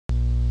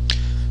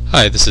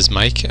Hi, this is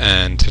Mike,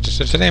 and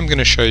today I'm going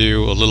to show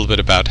you a little bit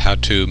about how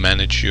to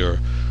manage your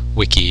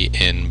wiki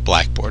in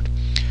Blackboard.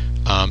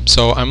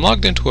 So I'm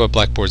logged into a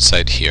Blackboard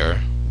site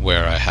here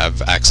where I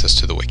have access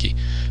to the wiki,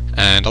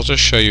 and I'll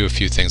just show you a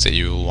few things that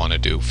you will want to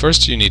do.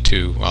 First, you need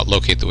to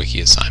locate the wiki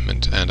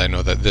assignment, and I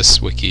know that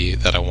this wiki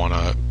that I want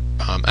to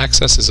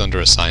access is under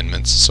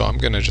assignments, so I'm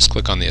going to just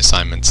click on the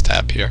assignments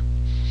tab here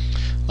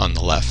on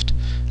the left,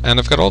 and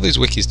I've got all these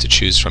wikis to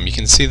choose from. You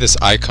can see this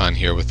icon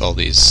here with all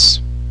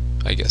these,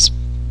 I guess,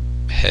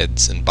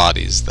 heads and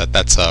bodies.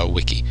 That's a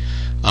wiki,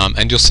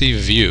 and you'll see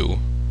view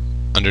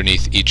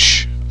underneath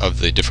each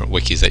of the different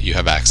wikis that you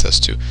have access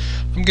to.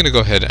 I'm going to go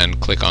ahead and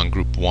click on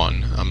group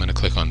 1. I'm going to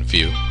click on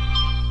view,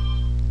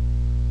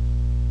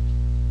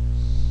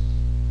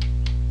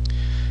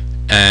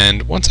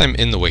 and once I'm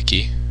in the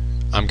wiki,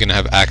 I'm going to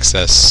have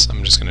access.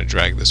 I'm just going to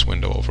drag this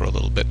window over a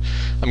little bit.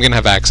 I'm going to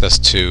have access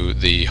to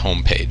the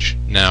home page.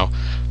 Now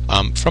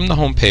from the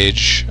home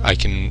page I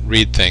can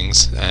read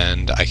things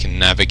and I can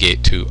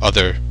navigate to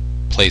other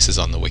places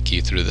on the wiki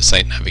through the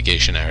site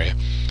navigation area.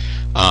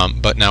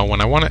 But now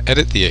when I want to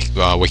edit the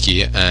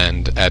wiki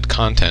and add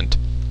content,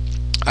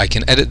 I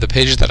can edit the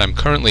page that I'm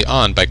currently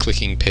on by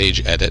clicking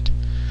Page Edit.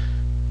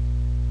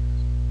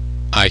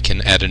 I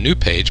can add a new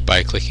page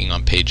by clicking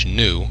on Page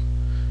New.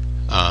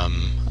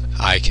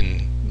 I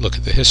can look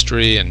at the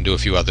history and do a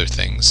few other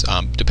things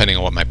depending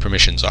on what my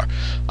permissions are.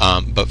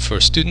 But for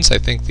students, I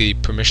think the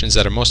permissions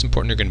that are most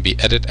important are going to be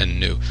Edit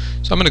and New.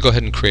 So I'm going to go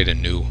ahead and create a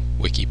new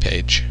wiki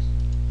page.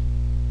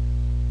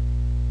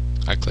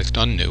 I clicked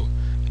on New,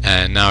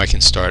 and now I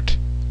can start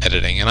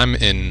editing, and I'm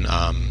in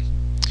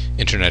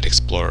Internet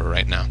Explorer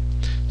right now.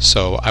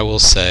 So I will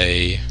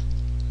say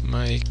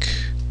Mike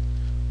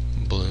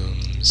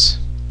Blum's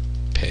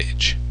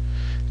page,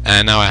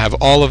 and now I have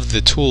all of the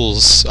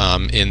tools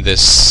in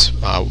this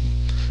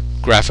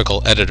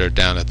graphical editor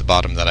down at the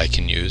bottom that I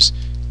can use.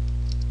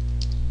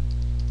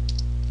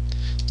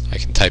 I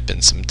can type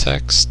in some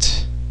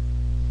text.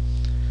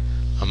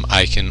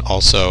 I can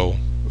also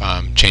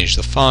change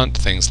the font,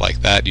 things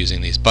like that,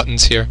 using these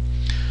buttons here.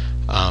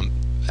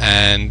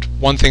 And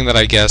one thing that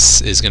I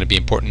guess is going to be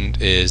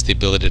important is the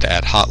ability to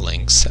add hot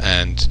links,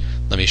 and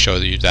let me show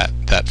you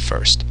that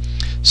first.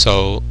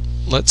 So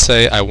let's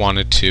say I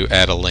wanted to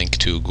add a link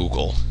to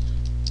Google.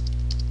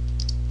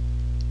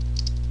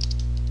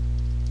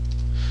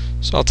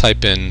 So I'll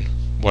type in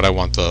what I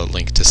want the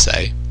link to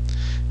say,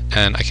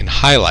 and I can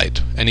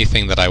highlight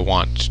anything that I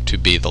want to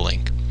be the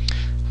link.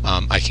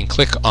 I can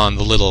click on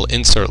the little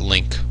Insert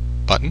Link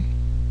button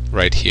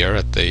right here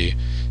at the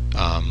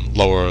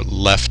lower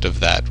left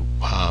of that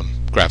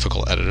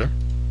graphical editor,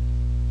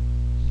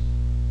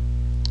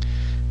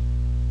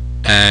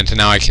 and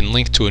now I can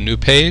link to a new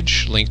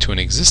page, link to an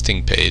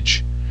existing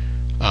page,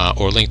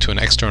 or link to an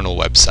external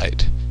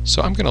website.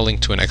 So I'm going to link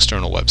to an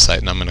external website,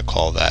 and I'm going to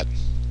call that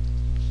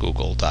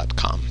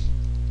google.com,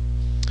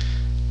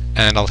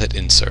 and I'll hit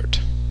Insert,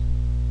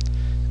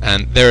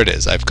 and there it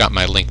is. I've got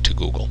my link to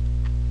Google.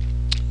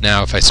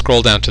 Now if I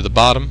scroll down to the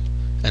bottom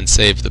and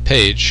save the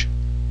page,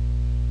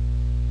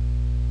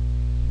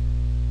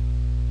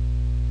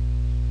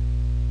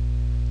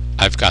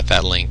 I've got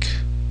that link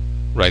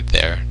right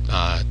there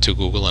to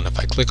Google, and if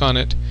I click on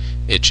it,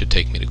 it should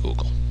take me to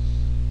Google.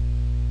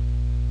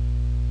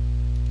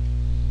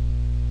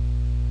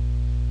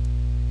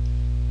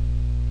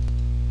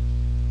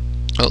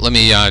 Let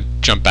me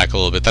jump back a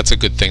little bit. That's a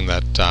good thing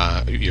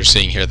that you're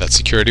seeing here, that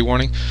security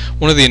warning.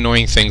 One of the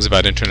annoying things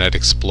about Internet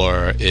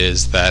Explorer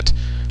is that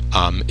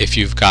if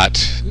you've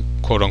got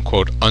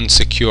quote-unquote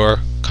unsecure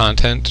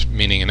content,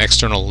 meaning an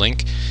external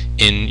link,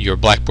 in your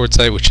Blackboard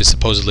site, which is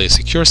supposedly a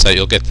secure site,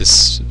 you'll get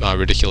this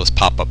ridiculous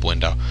pop-up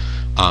window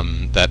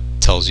that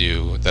tells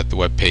you that the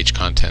web page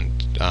content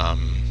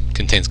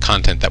contains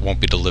content that won't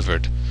be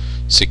delivered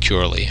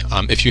securely.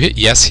 If you hit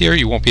yes here,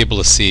 you won't be able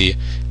to see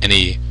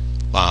any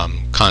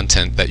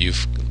content that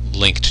you've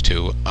linked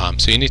to,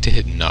 so you need to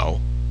hit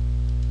no,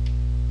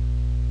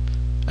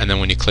 and then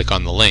when you click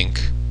on the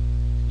link,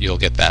 you'll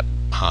get that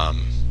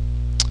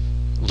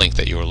link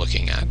that you were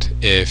looking at.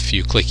 If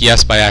you click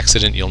yes by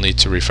accident, you'll need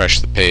to refresh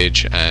the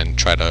page and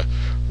try to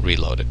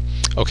reload it.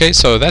 Okay,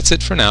 so that's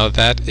it for now.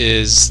 That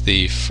is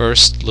the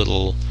first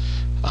little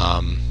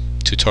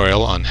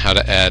tutorial on how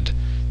to add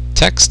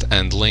text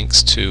and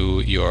links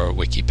to your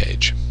wiki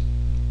page.